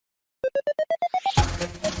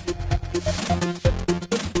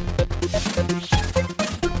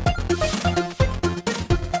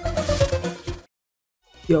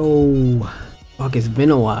Yo, fuck, it's been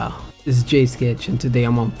a while. This is Jayysketch and today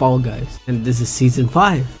I'm on Fall Guys and this is season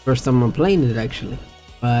 5. First time I'm playing it actually.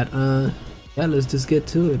 But yeah, let's just get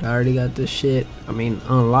to it. I already got this shit,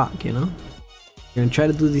 unlocked, you know. We're gonna try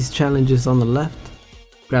to do these challenges on the left.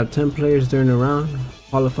 Grab 10 players during a round,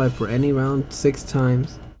 qualify for any round 6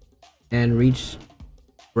 times, and reach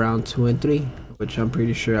round 2 and 3, which I'm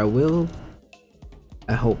pretty sure I will.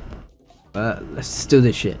 I hope. Let's just do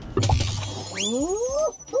this shit.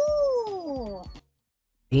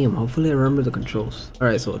 Damn, hopefully I remember the controls.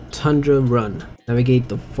 Alright, so Tundra Run. Navigate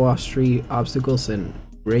the frosty obstacles and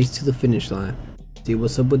race to the finish line. See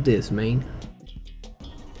what's up with this, man.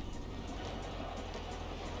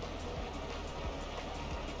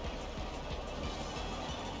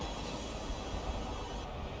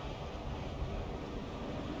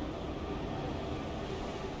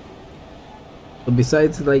 So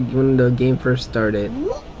besides like when the game first started,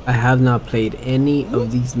 I have not played any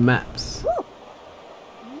of these maps.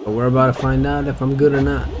 But we're about to find out if I'm good or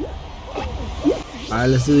not. Alright,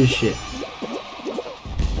 let's do this shit.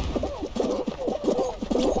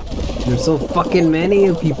 There's so fucking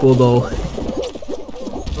many people though.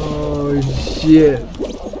 Oh shit.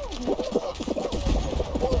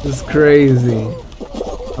 This is crazy.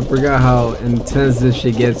 I forgot how intense this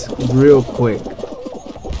shit gets real quick.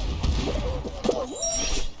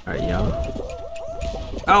 Alright, y'all.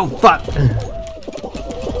 Oh fuck!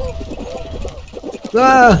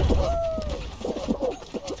 Ah!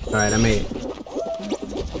 Alright, I made it.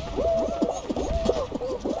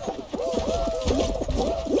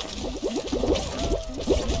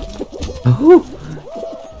 Oh!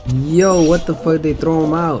 Yo, what the fuck? They throw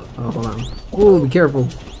him out. Oh, hold on. Ooh, be careful.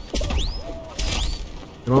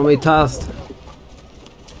 You want me tossed?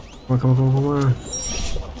 Come on, come on, come on, come on.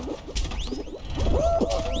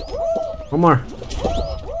 One more.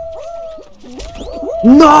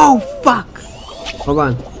 No! Fuck! Hold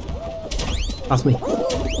on. Toss me.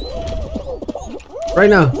 Right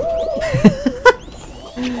now.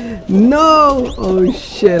 No! Oh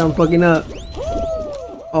shit, I'm fucking up.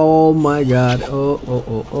 Oh my god. Oh, oh,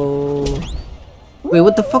 oh, oh. Wait,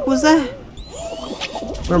 what the fuck was that?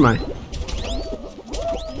 Where am I?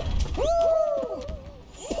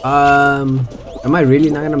 Am I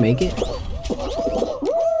really not gonna make it?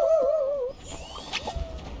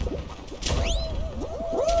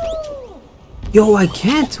 Yo, I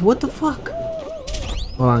can't. What the fuck?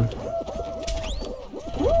 Hold on.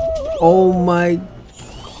 Oh my.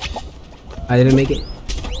 I didn't make it.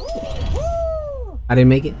 I didn't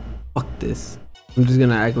make it. Fuck this. I'm just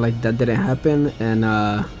gonna act like that didn't happen. And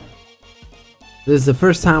this is the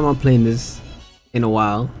first time I'm playing this in a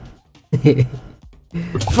while.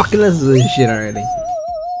 Fucking let's do this shit already.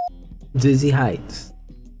 Dizzy Heights.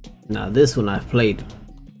 Now this one I've played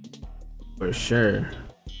for sure.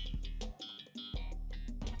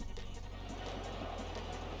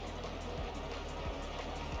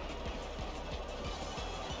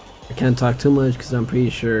 I can't talk too much because I'm pretty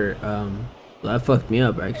sure that fucked me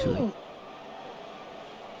up actually.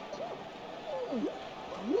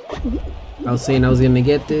 I was saying I was gonna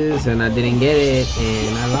get this and I didn't get it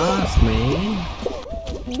and I lost, man.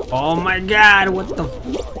 Oh my god, what the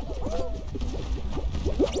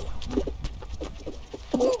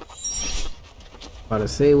about to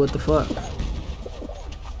say, what the fuck?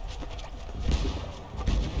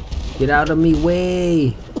 Get out of me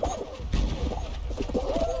way.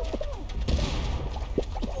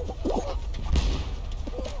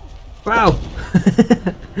 Wow!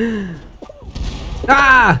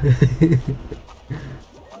 Ah!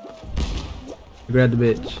 Grab the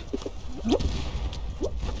bitch.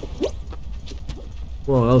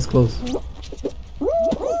 Whoa, that was close.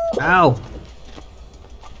 Ow!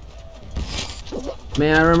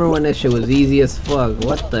 Man, I remember when that shit was easy as fuck.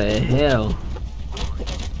 What the hell?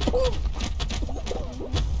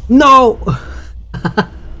 No!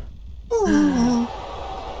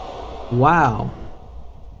 Wow.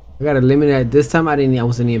 I got eliminated. This time I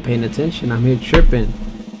wasn't even paying attention. I'm here tripping.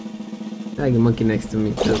 Like a monkey next to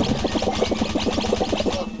me too.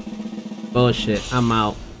 Bullshit. I'm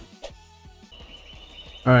out.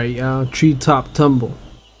 Alright, y'all. Treetop tumble.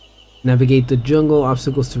 Navigate the jungle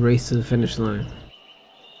obstacles to race to the finish line.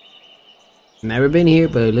 Never been here,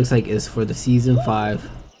 but it looks like it's for the season 5.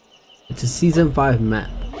 It's a season 5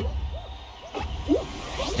 map.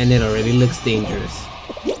 And it already looks dangerous.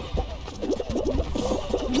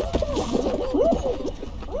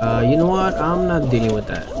 You know what? I'm not dealing with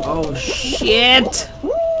that. Oh shit!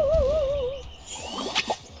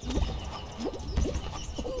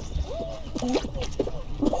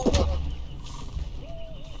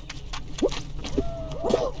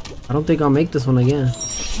 I don't think I'll make this one again.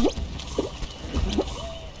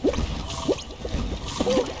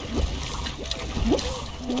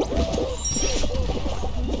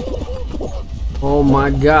 Oh my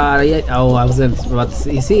god. Oh, I was about to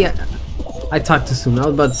say. You see, I talked too soon. I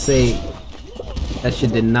was about to say that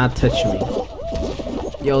shit did not touch me.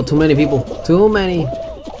 Yo, too many people. Too many.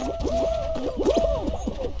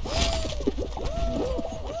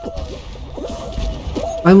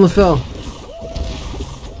 I almost fell.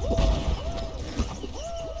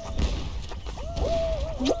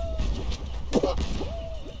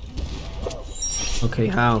 Okay,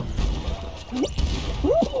 how?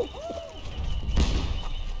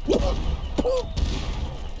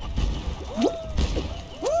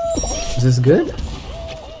 Is this good?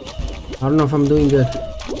 I don't know if I'm doing good.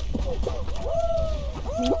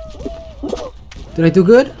 Did I do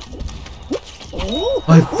good?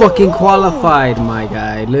 I fucking qualified, my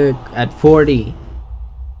guy. Look, at 40.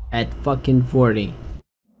 At fucking 40.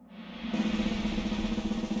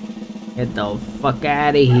 Get the fuck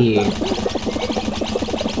out of here.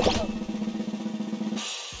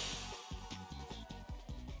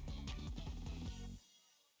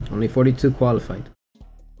 Only 42 qualified.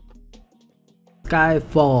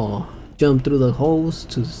 Skyfall. Jump through the holes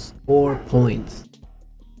to score points.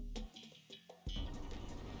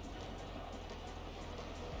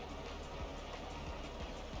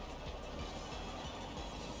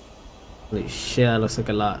 Holy shit, that looks like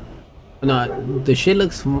a lot. No, the shit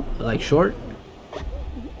looks like short,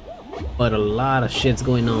 but a lot of shit's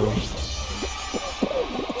going on.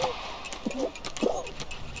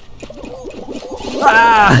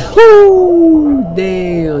 Ah! Woo!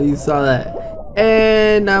 Damn, you saw that.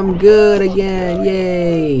 And I'm good again,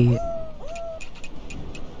 yay!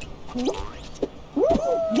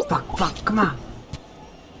 Fuck, fuck, come on.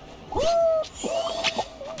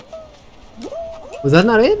 Was that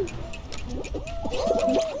not it?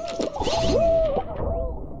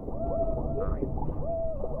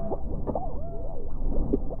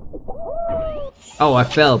 Oh, I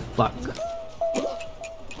fell, fuck.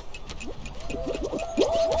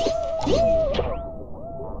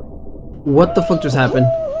 What the fuck just happened?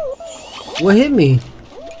 What hit me?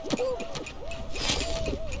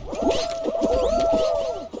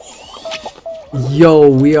 Yo,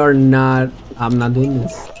 we are not... I'm not doing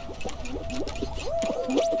this.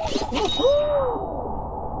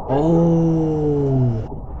 Oh,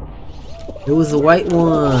 it was the white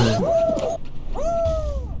one.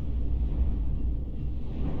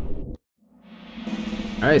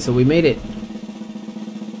 Alright, so we made it.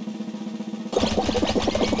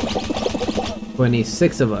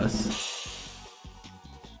 26 of us.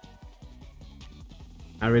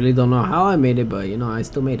 I really don't know how I made it, but you know, I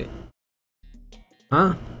still made it.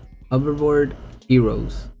 Huh? Hoverboard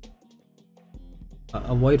heroes.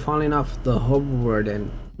 Avoid falling off the hoverboard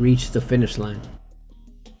and reach the finish line.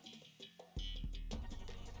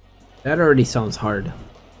 That already sounds hard.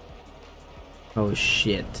 Oh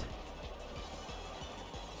shit.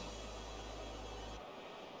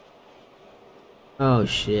 Oh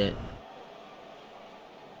shit.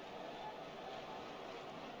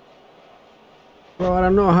 Bro, I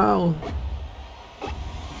don't know how.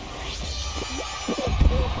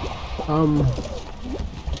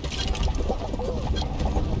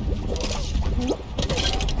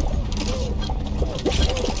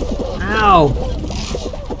 Ow!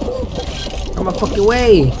 Out my fucking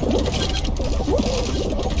way!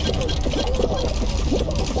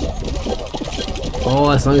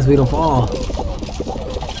 Oh, as long as we don't fall.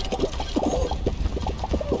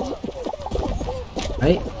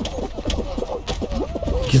 Right?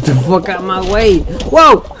 Get the fuck out of my way!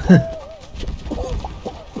 Whoa!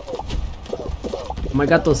 Oh my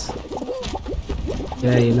gatos.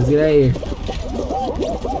 Get out of here, let's get out of here.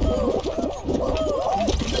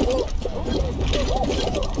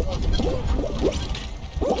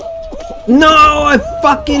 No! I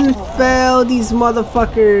fucking fell, these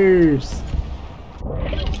motherfuckers!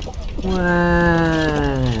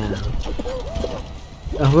 Wow.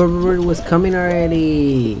 The hoverboard was coming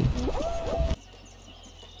already.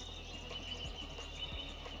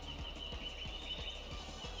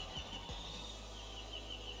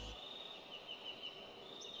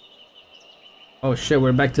 Oh shit,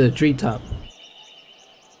 we're back to the treetop.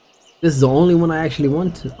 This is the only one I actually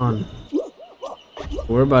want on.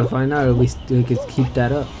 We're about to find out if we still could keep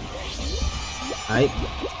that up. Alright.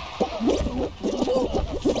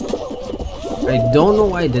 I don't know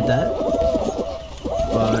why I did that,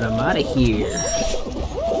 but I'm out of here.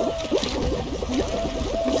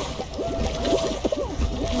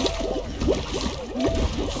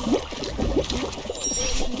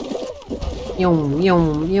 Yum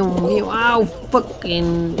yum yum yum! Ow!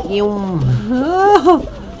 Fucking yum!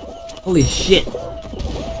 Holy shit!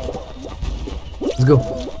 Let's go.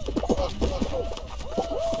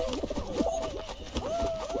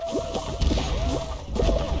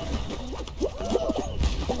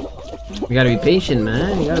 You gotta be patient,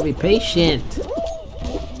 man. You gotta be patient.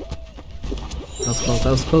 That was close.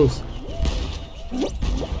 That was close.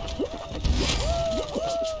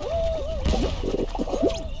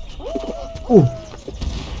 Ooh.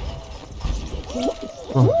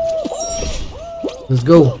 Oh. Let's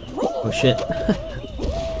go. Oh shit.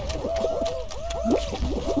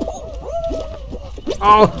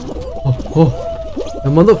 Oh. Oh. Oh. The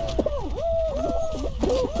mother.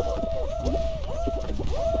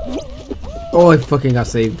 Oh, I fucking got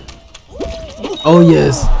saved. Oh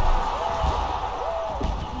yes.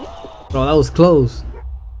 Bro, that was close.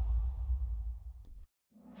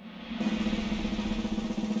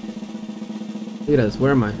 Look at us.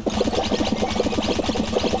 Where am I?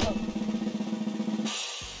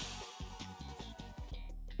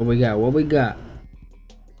 What we got? What we got?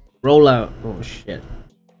 Roll out. Oh shit.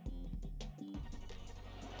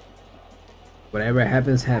 Whatever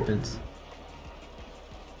happens, happens.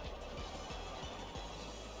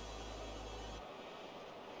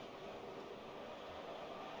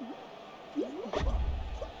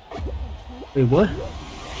 Wait, what?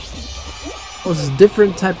 Oh, this is a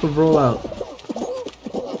different type of rollout.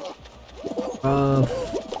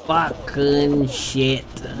 Fucking shit.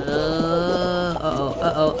 Uh-oh.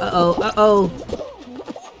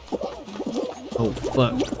 Oh,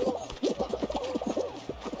 fuck.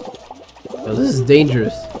 Yo, this is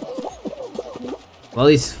dangerous. All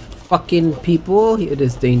these fucking people, it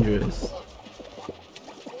is dangerous.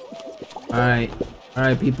 Alright.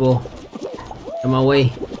 Alright, people. Get my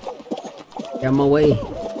way. Get my way.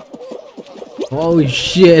 Oh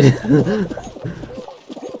shit.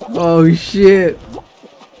 Oh shit.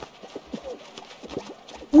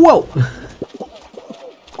 Whoa.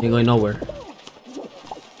 Ain't going nowhere.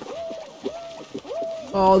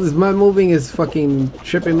 Oh, this man moving is fucking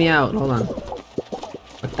tripping me out. Hold on.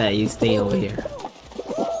 Fuck that, you stay over here.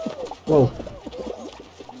 Whoa.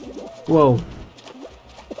 Whoa.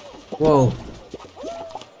 Whoa.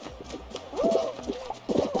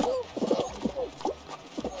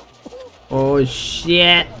 Oh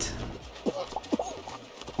shit!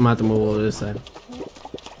 I'm gonna have to move over this side.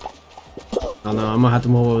 Oh no, I'm gonna have to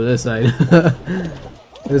move over this side.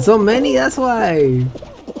 There's so many, that's why.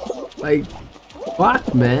 Like,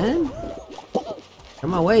 fuck, man.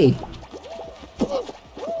 Come my way.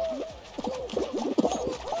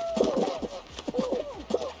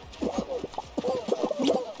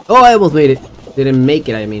 Oh, I almost made it. Didn't make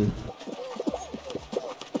it, I mean.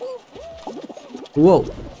 Whoa.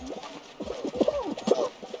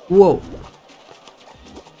 Whoa.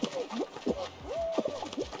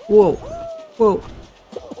 Whoa. Whoa.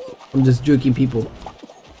 I'm just juking people.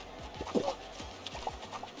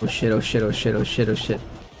 Oh shit, oh shit, oh shit, oh shit, oh shit.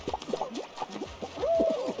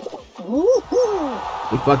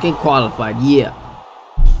 We fucking qualified, yeah.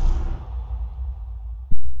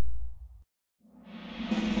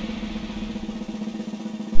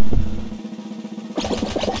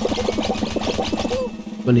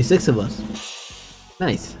 "26 of us.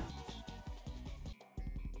 Nice.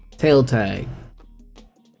 Tail tag.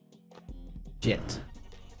 Shit.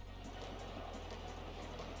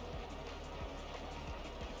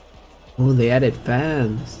 Oh, they added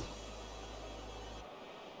fans.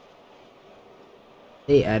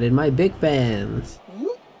 They added my big fans.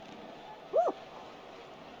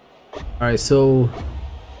 Alright, so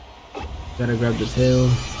gotta grab the tail.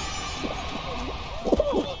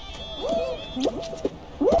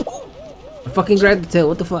 I fucking grabbed the tail,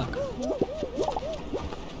 what the fuck?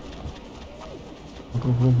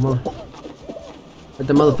 Come on. Get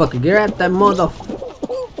the motherfucker, get at that mother.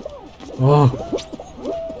 Oh.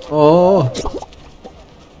 Oh.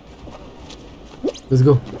 Let's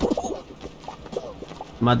go.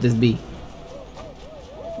 I'm out this bee.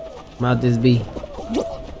 I'm out this bee.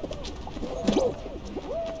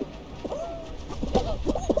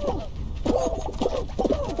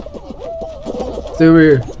 Stay over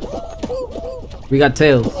here. We got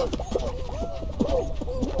tails.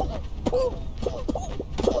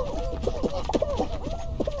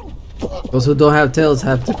 Those who don't have tails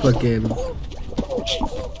have to fucking...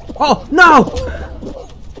 Oh, no!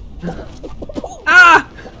 Ah!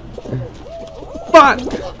 Fuck!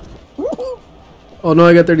 Oh no,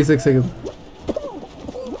 I got 36 seconds.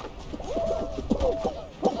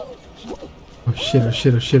 Oh shit, oh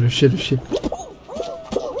shit, oh shit, oh shit, oh shit.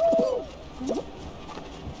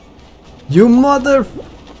 You mother...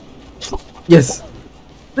 Yes!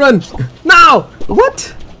 Run! Now!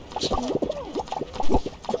 What?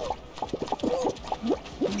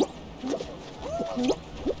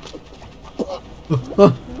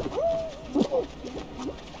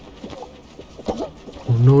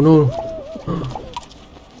 Oh no, no.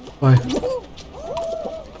 Bye.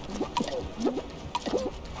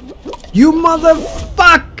 You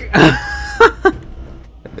motherfuck!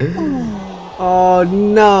 Oh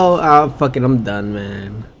no! Oh fuck it, I'm done,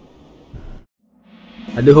 man.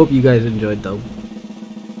 I do hope you guys enjoyed though.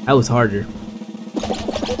 That was harder.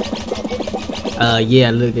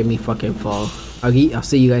 Yeah, look at me fucking fall. I'll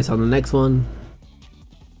see you guys on the next one.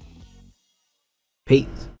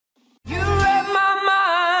 Peace.